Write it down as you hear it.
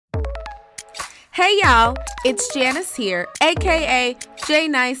Hey y'all, it's Janice here, aka J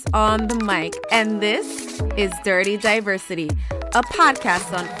Nice on the mic, and this is Dirty Diversity, a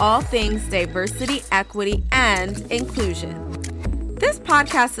podcast on all things diversity, equity, and inclusion. This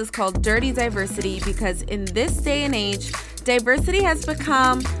podcast is called Dirty Diversity because in this day and age, diversity has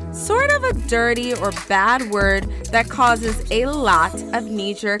become sort of a dirty or bad word that causes a lot of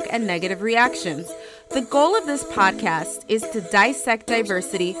knee-jerk and negative reactions. The goal of this podcast is to dissect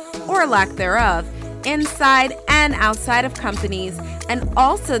diversity, or lack thereof, inside and outside of companies, and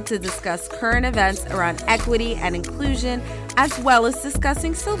also to discuss current events around equity and inclusion, as well as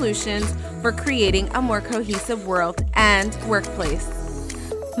discussing solutions for creating a more cohesive world and workplace.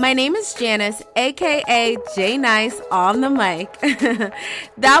 My name is Janice, aka J Nice on the mic.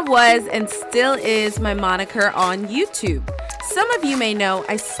 That was and still is my moniker on YouTube. Some of you may know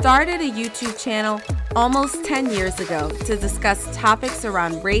I started a YouTube channel almost 10 years ago to discuss topics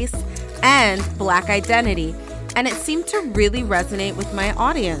around race and Black identity, and it seemed to really resonate with my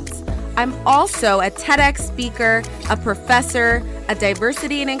audience. I'm also a TEDx speaker, a professor, a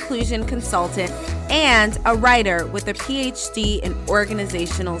diversity and inclusion consultant, and a writer with a PhD in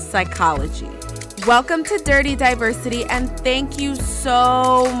organizational psychology. Welcome to Dirty Diversity, and thank you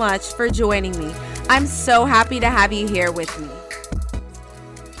so much for joining me. I'm so happy to have you here with me.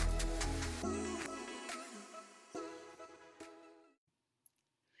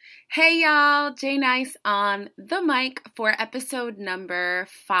 Hey y'all, J Nice on the mic for episode number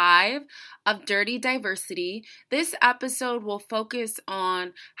 5 of Dirty Diversity. This episode will focus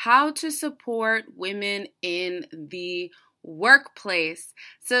on how to support women in the workplace.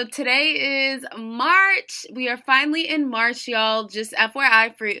 So today is March. We are finally in March, y'all. Just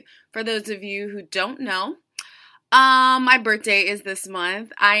FYI for those of you who don't know. My birthday is this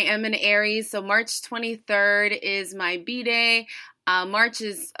month. I am an Aries, so March 23rd is my B-Day. March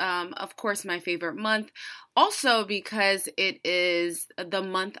is, of course, my favorite month, also because it is the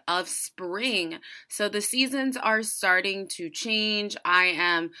month of spring. So the seasons are starting to change. I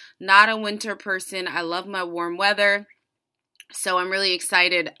am not a winter person. I love my warm weather. So I'm really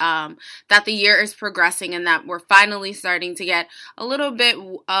excited that the year is progressing and that we're finally starting to get a little bit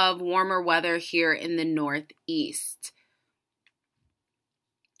of warmer weather here in the Northeast.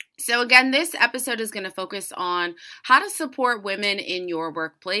 So again, this episode is going to focus on how to support women in your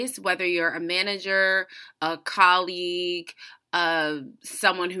workplace, whether you're a manager, a colleague,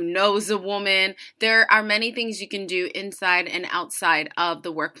 someone who knows a woman. There are many things you can do inside and outside of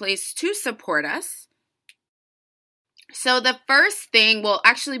the workplace to support us. So the first thing, well,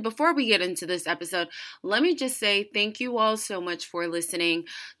 actually, before we get into this episode, let me just say thank you all so much for listening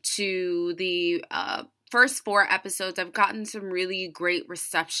to the first 4 episodes. I've gotten some really great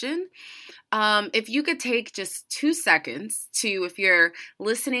reception. If you could take just 2 seconds to, if you're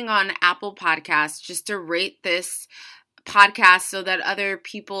listening on Apple Podcasts, just to rate this podcast so that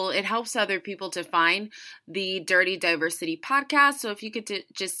it helps other people to find the Dirty Diversity podcast. So if you could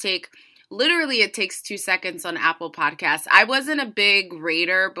just take, literally it takes 2 seconds on Apple Podcasts. I wasn't a big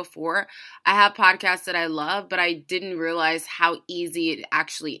rater before. I have podcasts that I love, but I didn't realize how easy it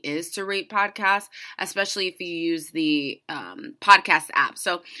actually is to rate podcasts, especially if you use the podcast app.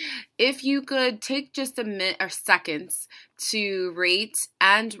 So if you could take just a minute or seconds to rate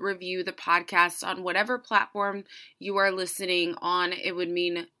and review the podcast on whatever platform you are listening on, it would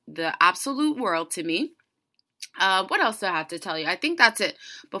mean the absolute world to me. What else do I have to tell you? I think that's it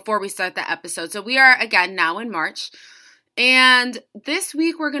before we start the episode. So we are, again, now in March. And this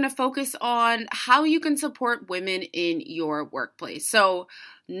week we're going to focus on how you can support women in your workplace. So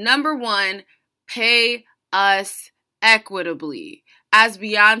number 1, pay us equitably. As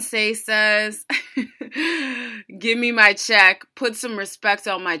Beyonce says, give me my check, put some respect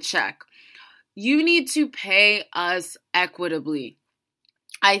on my check. You need to pay us equitably.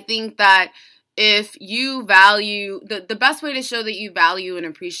 I think that if you value, the best way to show that you value and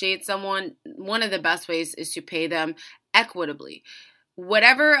appreciate someone, one of the best ways is to pay them equitably.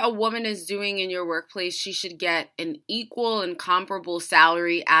 Whatever a woman is doing in your workplace, she should get an equal and comparable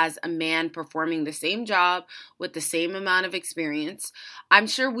salary as a man performing the same job with the same amount of experience. I'm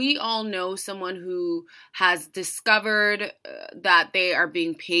sure we all know someone who has discovered that they are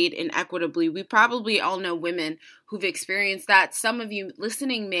being paid inequitably. We probably all know women who've experienced that. Some of you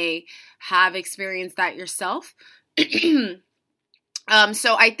listening may have experienced that yourself.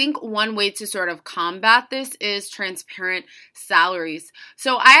 So I think one way to sort of combat this is transparent salaries.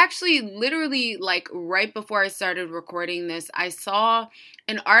 So I actually literally, like right before I started recording this, I saw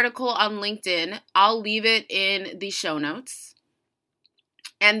an article on LinkedIn. I'll leave it in the show notes.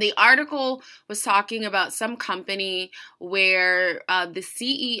 And the article was talking about some company where the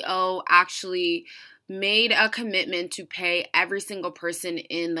CEO actually made a commitment to pay every single person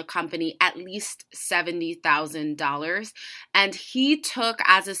in the company at least $70,000. And he took,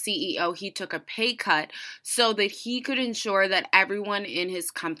 as a CEO, he took a pay cut so that he could ensure that everyone in his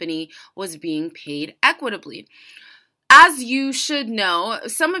company was being paid equitably. As you should know,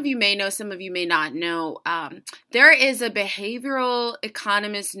 some of you may know, some of you may not know, there is a behavioral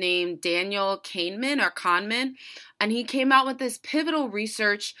economist named Daniel Kahneman, and he came out with this pivotal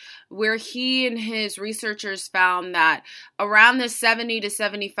research where he and his researchers found that around the 70 to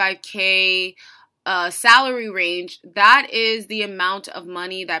 75K salary range, that is the amount of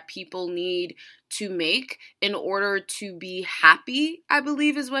money that people need to make in order to be happy, I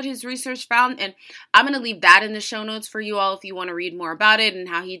believe is what his research found. And I'm going to leave that in the show notes for you all if you want to read more about it and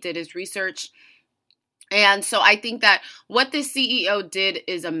how he did his research. And so I think that what this CEO did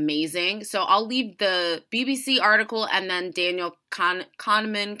is amazing. So I'll leave the BBC article and then Daniel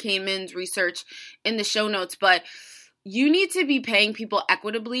Kahneman's research in the show notes. But you need to be paying people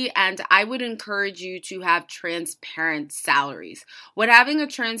equitably, and I would encourage you to have transparent salaries. What having a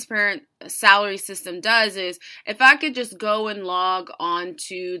transparent salary system does is, if I could just go and log on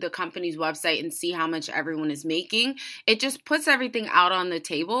to the company's website and see how much everyone is making, it just puts everything out on the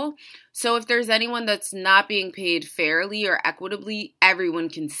table. So if there's anyone that's not being paid fairly or equitably, everyone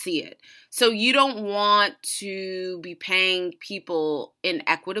can see it. So you don't want to be paying people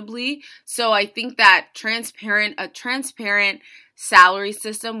inequitably. So I think that a transparent salary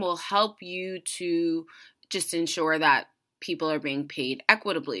system will help you to just ensure that people are being paid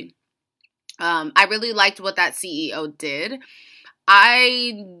equitably. I really liked what that CEO did.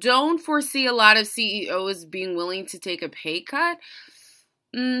 I don't foresee a lot of CEOs being willing to take a pay cut.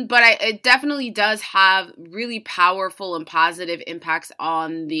 But it definitely does have really powerful and positive impacts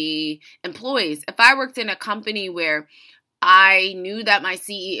on the employees. If I worked in a company where I knew that my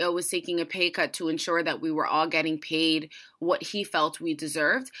CEO was taking a pay cut to ensure that we were all getting paid what he felt we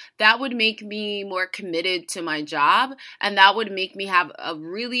deserved, that would make me more committed to my job, and that would make me have a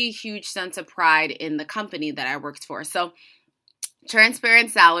really huge sense of pride in the company that I worked for. So,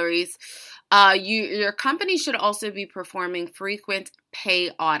 transparent salaries. Your company should also be performing frequent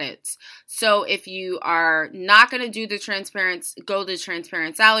pay audits. So if you are not going to go the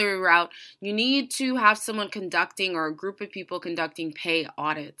transparent salary route, you need to have someone conducting, or a group of people conducting, pay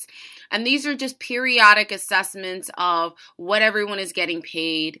audits. And these are just periodic assessments of what everyone is getting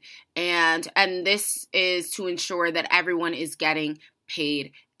paid. And this is to ensure that everyone is getting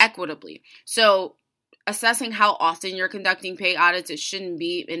paid equitably. So assessing how often you're conducting pay audits, it shouldn't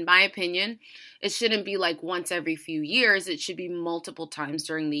be, in my opinion, it shouldn't be like once every few years. It should be multiple times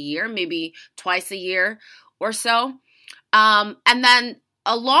during the year, maybe twice a year or so. And then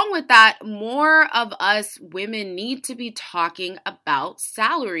along with that, more of us women need to be talking about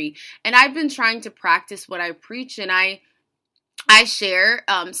salary. And I've been trying to practice what I preach, and I share.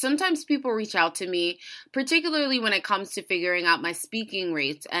 Sometimes people reach out to me, particularly when it comes to figuring out my speaking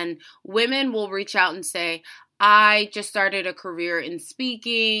rates, and women will reach out and say, I just started a career in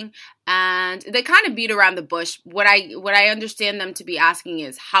speaking, and they kind of beat around the bush. What I understand them to be asking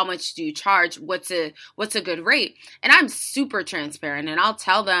is, how much do you charge? What's a good rate? And I'm super transparent, and I'll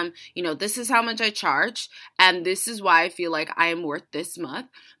tell them, this is how much I charge, and this is why I feel like I am worth this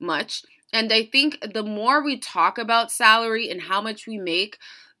much. And I think the more we talk about salary and how much we make,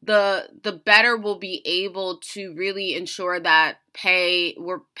 the better we'll be able to really ensure that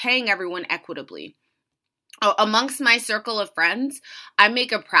we're paying everyone equitably. Amongst my circle of friends, I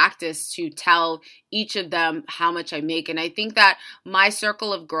make a practice to tell each of them how much I make. And I think that my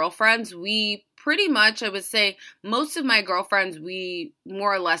circle of girlfriends, we pretty much, I would say, most of my girlfriends, we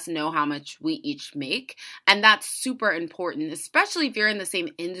more or less know how much we each make. And that's super important, especially if you're in the same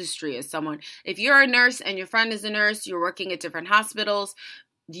industry as someone. If you're a nurse and your friend is a nurse, you're working at different hospitals,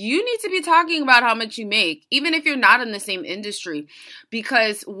 you need to be talking about how much you make, even if you're not in the same industry,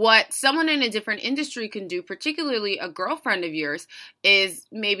 because what someone in a different industry can do, particularly a girlfriend of yours, is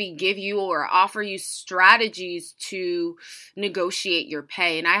maybe give you or offer you strategies to negotiate your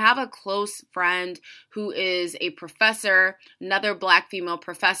pay. And I have a close friend who is a professor, another Black female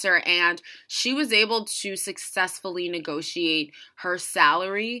professor, and she was able to successfully negotiate her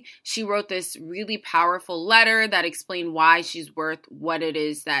salary. She wrote this really powerful letter that explained why she's worth what it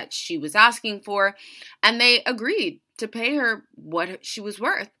is that she was asking for, and they agreed to pay her what she was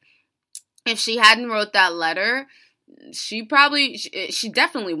worth. If she hadn't wrote that letter, she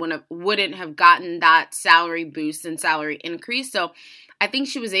definitely wouldn't have gotten that salary boost and salary increase. So I think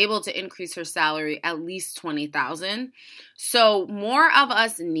she was able to increase her salary at least $20,000. So more of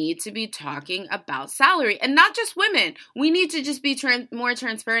us need to be talking about salary, and not just women. We need to just be more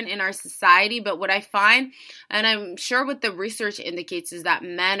transparent in our society. But what I find, and I'm sure what the research indicates, is that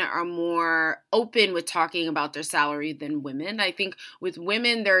men are more open with talking about their salary than women. I think with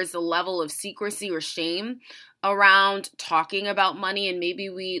women, there's a level of secrecy or shame around talking about money, and maybe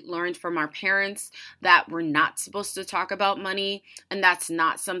we learned from our parents that we're not supposed to talk about money, and that's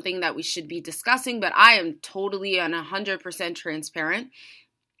not something that we should be discussing. But I am totally and 100% transparent,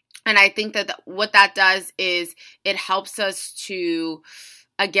 and I think that what that does is it helps us to,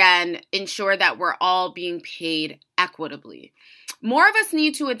 again, ensure that we're all being paid equitably. More of us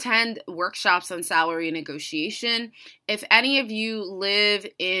need to attend workshops on salary negotiation. If any of you live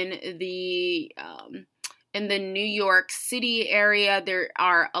in the New York City area, there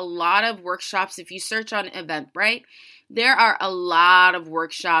are a lot of workshops. If you search on Eventbrite, there are a lot of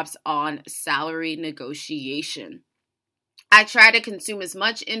workshops on salary negotiation. I try to consume as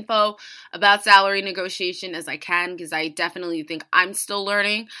much info about salary negotiation as I can, because I definitely think I'm still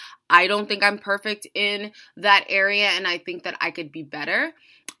learning. I don't think I'm perfect in that area, and I think that I could be better.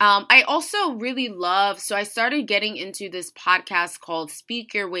 I also really so I started getting into this podcast called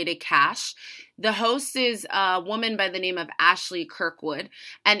Speak Your Way to Cash. The host is a woman by the name of Ashley Kirkwood.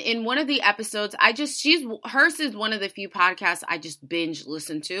 And in one of the episodes, hers is one of the few podcasts I just binge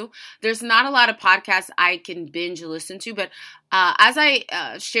listen to. There's not a lot of podcasts I can binge listen to, but as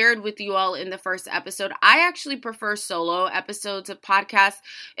I shared with you all in the first episode, I actually prefer solo episodes of podcasts.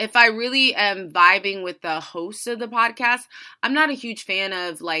 If I really am vibing with the host of the podcast, I'm not a huge fan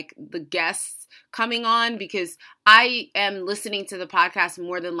of like the guests coming on, because I am listening to the podcast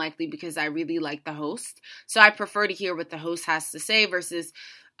more than likely because I really like the host. So I prefer to hear what the host has to say versus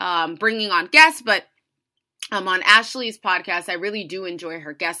bringing on guests. But on Ashley's podcast, I really do enjoy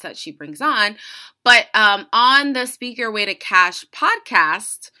her guests that she brings on. But on the Speak Your Way to Cash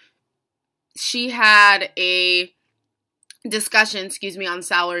podcast, she had a discussion, on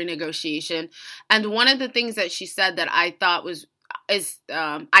salary negotiation. And one of the things that she said that I thought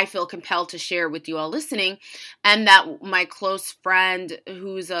I feel compelled to share with you all listening, and that my close friend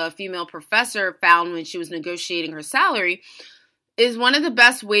who's a female professor found when she was negotiating her salary, is one of the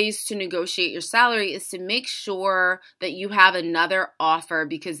best ways to negotiate your salary is to make sure that you have another offer,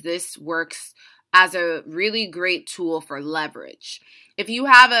 because this works as a really great tool for leverage. If you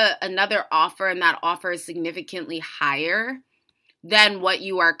have another offer and that offer is significantly higher than what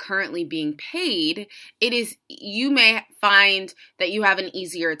you are currently being paid, you may find that you have an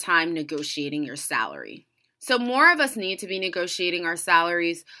easier time negotiating your salary. So more of us need to be negotiating our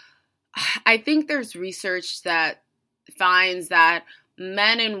salaries. I think there's research that finds that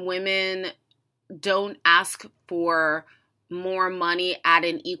men and women don't ask for more money at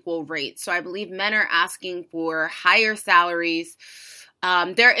an equal rate. So I believe men are asking for higher salaries.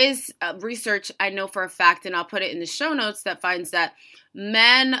 There is research, I know for a fact, and I'll put it in the show notes, that finds that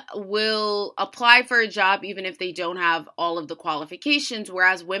men will apply for a job even if they don't have all of the qualifications,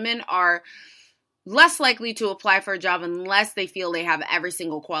 whereas women are less likely to apply for a job unless they feel they have every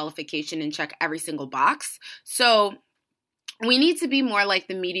single qualification and check every single box. So we need to be more like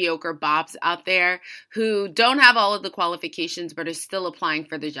the mediocre Bobs out there who don't have all of the qualifications but are still applying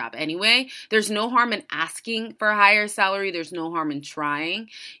for the job anyway. There's no harm in asking for a higher salary. There's no harm in trying.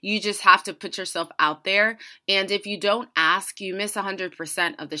 You just have to put yourself out there. And if you don't ask, you miss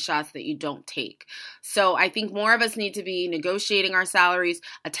 100% of the shots that you don't take. So I think more of us need to be negotiating our salaries,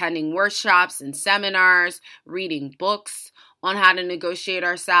 attending workshops and seminars, reading books on how to negotiate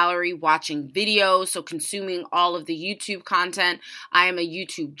our salary, watching videos, so consuming all of the YouTube content. I am a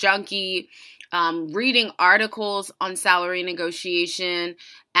YouTube junkie. Reading articles on salary negotiation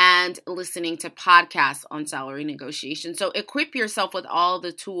and listening to podcasts on salary negotiation. So equip yourself with all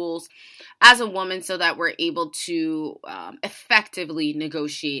the tools as a woman so that we're able to effectively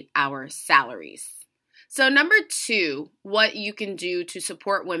negotiate our salaries. So number 2, what you can do to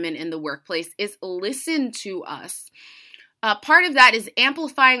support women in the workplace is listen to us. Part of that is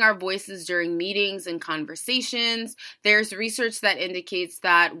amplifying our voices during meetings and conversations. There's research that indicates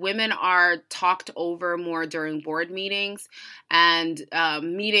that women are talked over more during board meetings and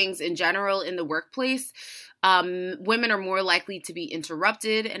meetings in general in the workplace. Women are more likely to be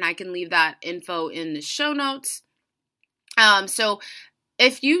interrupted, and I can leave that info in the show notes. So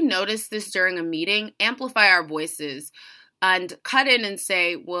if you notice this during a meeting, amplify our voices and cut in and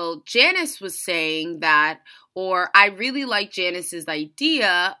say, well, Janice was saying that, or I really like Janice's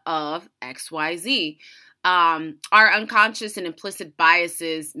idea of XYZ. Our unconscious and implicit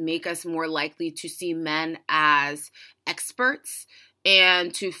biases make us more likely to see men as experts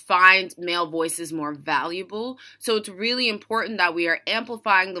and to find male voices more valuable. So it's really important that we are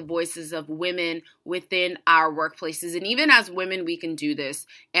amplifying the voices of women within our workplaces. And even as women, we can do this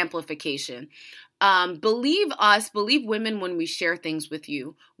amplification. Believe us, believe women when we share things with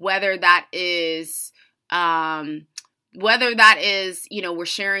you, whether that is, we're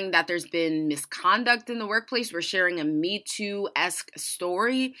sharing that there's been misconduct in the workplace, we're sharing a Me Too-esque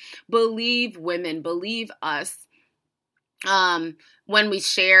story. Believe women, believe us. When we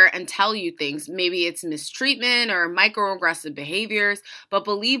share and tell you things, maybe it's mistreatment or microaggressive behaviors, but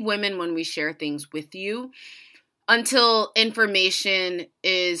believe women when we share things with you until information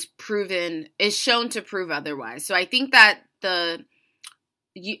is shown to prove otherwise. So I think that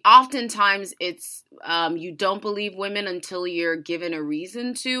oftentimes it's you don't believe women until you're given a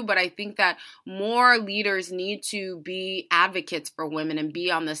reason to, but I think that more leaders need to be advocates for women and be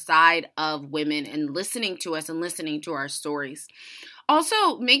on the side of women and listening to us and listening to our stories.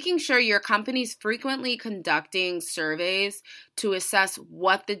 Also, making sure your company's frequently conducting surveys to assess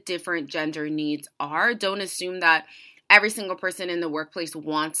what the different gender needs are. Don't assume that every single person in the workplace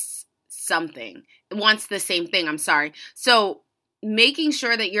wants the same thing. So making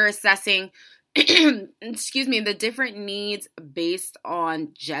sure that you're assessing, the different needs based on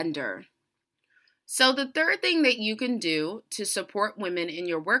gender. So the third thing that you can do to support women in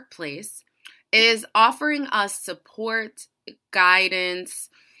your workplace is offering us support, guidance,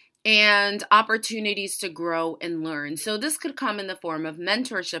 and opportunities to grow and learn. So this could come in the form of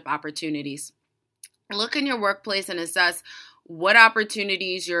mentorship opportunities. Look in your workplace and assess what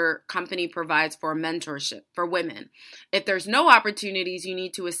opportunities your company provides for mentorship for women. If there's no opportunities, you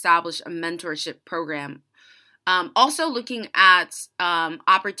need to establish a mentorship program. Also looking at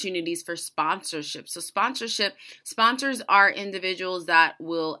opportunities for sponsorship. So sponsors are individuals that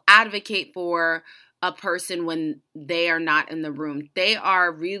will advocate for a person when they are not in the room. They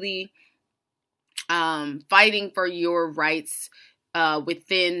are really fighting for your rights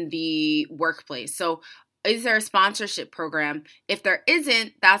within the workplace. So is there a sponsorship program? If there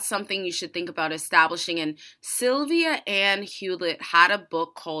isn't, that's something you should think about establishing. And Sylvia Ann Hewlett had a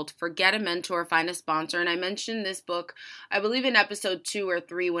book called Forget a Mentor, Find a Sponsor. And I mentioned this book, I believe in episode 2 or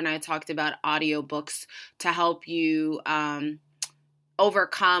 3 when I talked about audiobooks to help you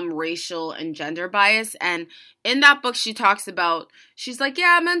overcome racial and gender bias. And in that book, she's like,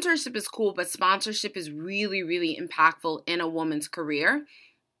 yeah, mentorship is cool, but sponsorship is really, really impactful in a woman's career.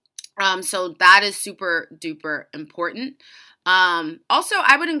 So that is super duper important. Also,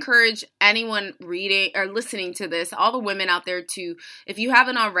 I would encourage anyone reading or listening to this, all the women out there to, if you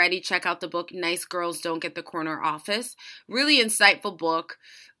haven't already, check out the book, Nice Girls Don't Get the Corner Office. Really insightful book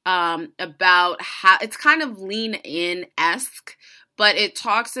about how it's kind of lean in-esque, but it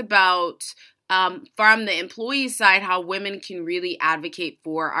talks about from the employee side, how women can really advocate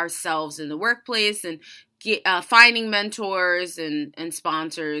for ourselves in the workplace and finding mentors and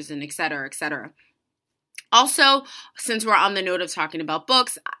sponsors and et cetera, et cetera. Also, since we're on the note of talking about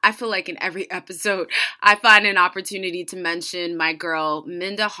books, I feel like in every episode, I find an opportunity to mention my girl,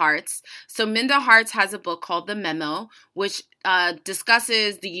 Minda Harts. So Minda Harts has a book called The Memo, which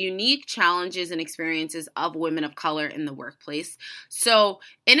discusses the unique challenges and experiences of women of color in the workplace. So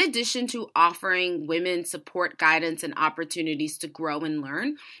in addition to offering women support, guidance, and opportunities to grow and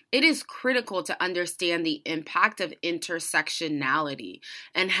learn, it is critical to understand the impact of intersectionality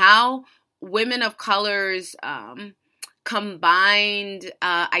and how women of color's combined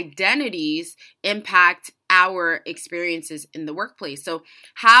identities impact our experiences in the workplace. So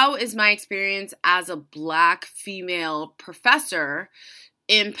how is my experience as a Black female professor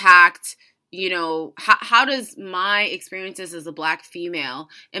impact, how does my experiences as a Black female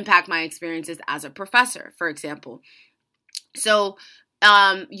impact my experiences as a professor, for example? So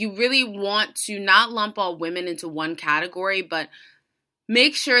you really want to not lump all women into one category, but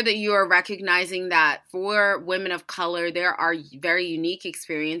make sure that you are recognizing that for women of color, there are very unique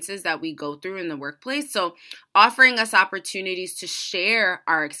experiences that we go through in the workplace. So offering us opportunities to share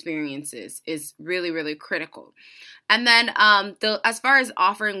our experiences is really, really critical. And then as far as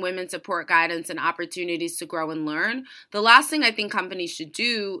offering women support, guidance, and opportunities to grow and learn, the last thing I think companies should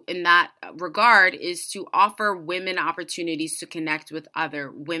do in that regard is to offer women opportunities to connect with other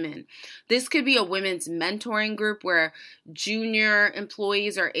women. This could be a women's mentoring group where junior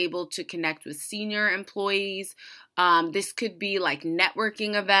employees are able to connect with senior employees. This could be like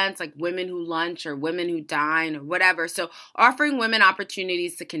networking events, like Women Who Lunch or Women Who Dine or whatever. So offering women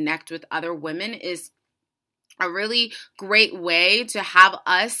opportunities to connect with other women is a really great way to have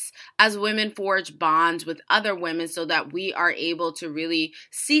us as women forge bonds with other women so that we are able to really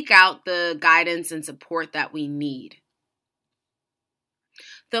seek out the guidance and support that we need.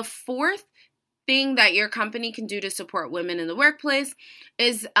 The fourth thing that your company can do to support women in the workplace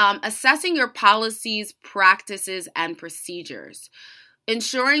is assessing your policies, practices, and procedures.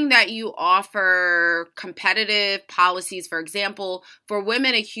 Ensuring that you offer competitive policies. For example, for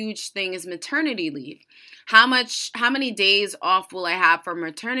women, a huge thing is maternity leave. How many days off will I have for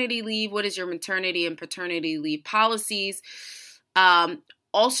maternity leave? What is your maternity and paternity leave policies?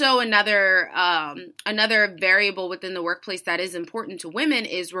 Also, another variable within the workplace that is important to women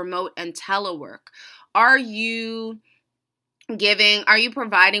is remote and telework. Are you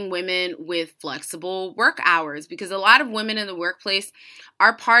providing women with flexible work hours? Because a lot of women in the workplace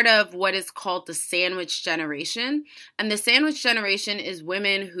are part of what is called the sandwich generation. And the sandwich generation is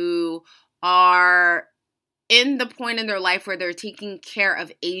women who are in the point in their life where they're taking care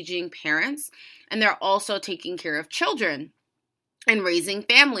of aging parents, and they're also taking care of children and raising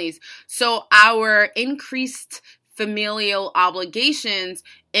families. So our increased familial obligations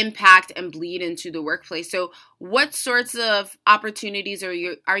impact and bleed into the workplace. So what sorts of opportunities are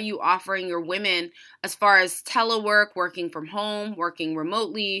you offering your women as far as telework, working from home, working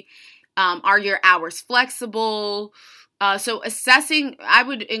remotely? Are your hours flexible? So I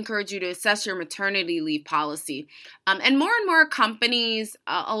would encourage you to assess your maternity leave policy. And more companies,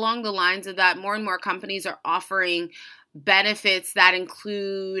 along the lines of that, more and more companies are offering benefits that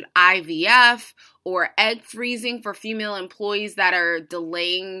include IVF or egg freezing for female employees that are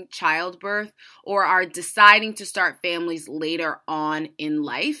delaying childbirth or are deciding to start families later on in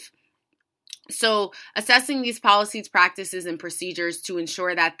life. So assessing these policies, practices, and procedures to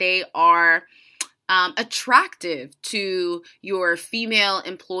ensure that they are attractive to your female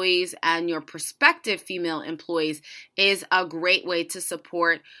employees and your prospective female employees is a great way to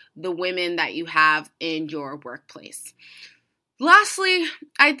support the women that you have in your workplace. Lastly,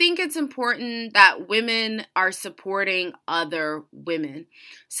 I think it's important that women are supporting other women.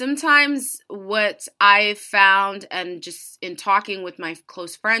 Sometimes what I've found, and just in talking with my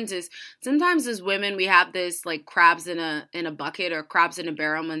close friends, is sometimes as women we have this like crabs in a bucket or crabs in a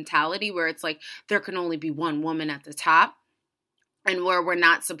barrel mentality where it's like there can only be one woman at the top and where we're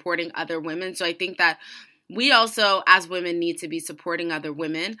not supporting other women. So I think that we also, as women, need to be supporting other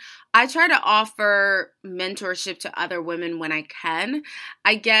women. I try to offer mentorship to other women when I can.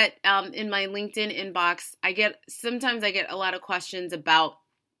 I get, in my LinkedIn inbox, sometimes I get a lot of questions about,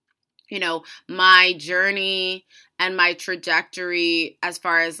 my journey and my trajectory as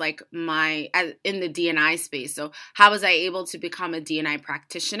far as like in the D&I space. So how was I able to become a D&I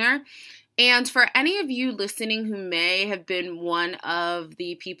practitioner? And for any of you listening who may have been one of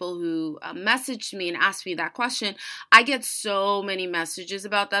the people who messaged me and asked me that question, I get so many messages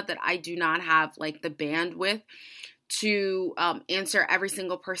about that I do not have like the bandwidth to answer every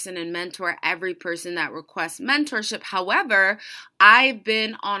single person and mentor every person that requests mentorship. However, I've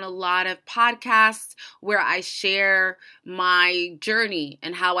been on a lot of podcasts where I share my journey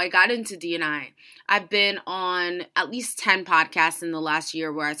and how I got into D&I. I've been on at least 10 podcasts in the last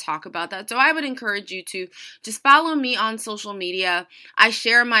year where I talk about that. So I would encourage you to just follow me on social media. I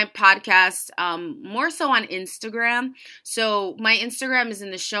share my podcast more so on Instagram. So my Instagram is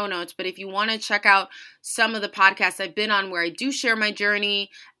in the show notes, but if you want to check out some of the podcasts I've been on where I do share my journey,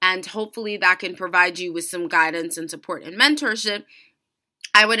 and hopefully that can provide you with some guidance and support and mentorship,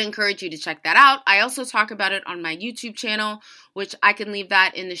 I would encourage you to check that out. I also talk about it on my YouTube channel, which I can leave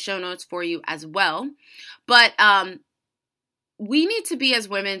that in the show notes for you as well. But we need to be, as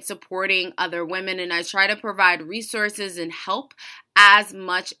women, supporting other women, and I try to provide resources and help as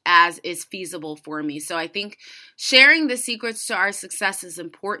much as is feasible for me. So I think sharing the secrets to our success is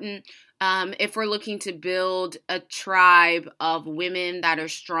important. If we're looking to build a tribe of women that are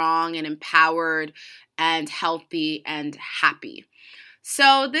strong and empowered and healthy and happy.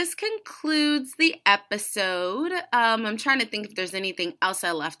 So this concludes the episode. I'm trying to think if there's anything else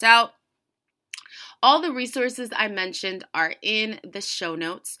I left out. All the resources I mentioned are in the show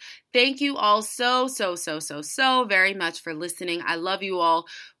notes. Thank you all so very much for listening. I love you all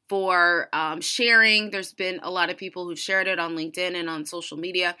for sharing. There's been a lot of people who've shared it on LinkedIn and on social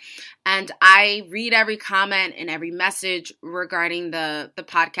media, and I read every comment and every message regarding the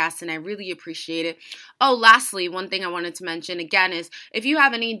podcast, and I really appreciate it. Oh, lastly, one thing I wanted to mention again is if you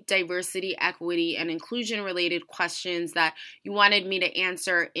have any diversity, equity, and inclusion related questions that you wanted me to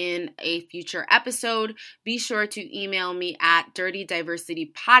answer in a future episode, be sure to email me at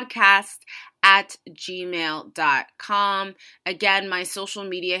dirtydiversitypodcast@gmail.com. Again, my social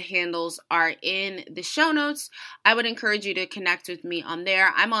media handles are in the show notes. I would encourage you to connect with me on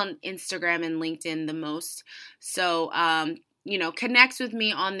there. I'm on Instagram and LinkedIn the most. So connect with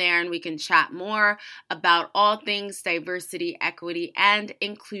me on there and we can chat more about all things diversity, equity, and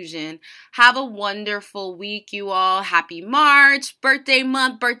inclusion. Have a wonderful week, you all. Happy March, birthday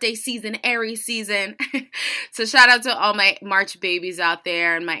month, birthday season, Aries season. So shout out to all my March babies out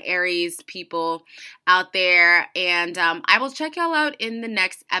there and my Aries people out there. And I will check y'all out in the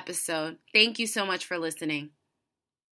next episode. Thank you so much for listening.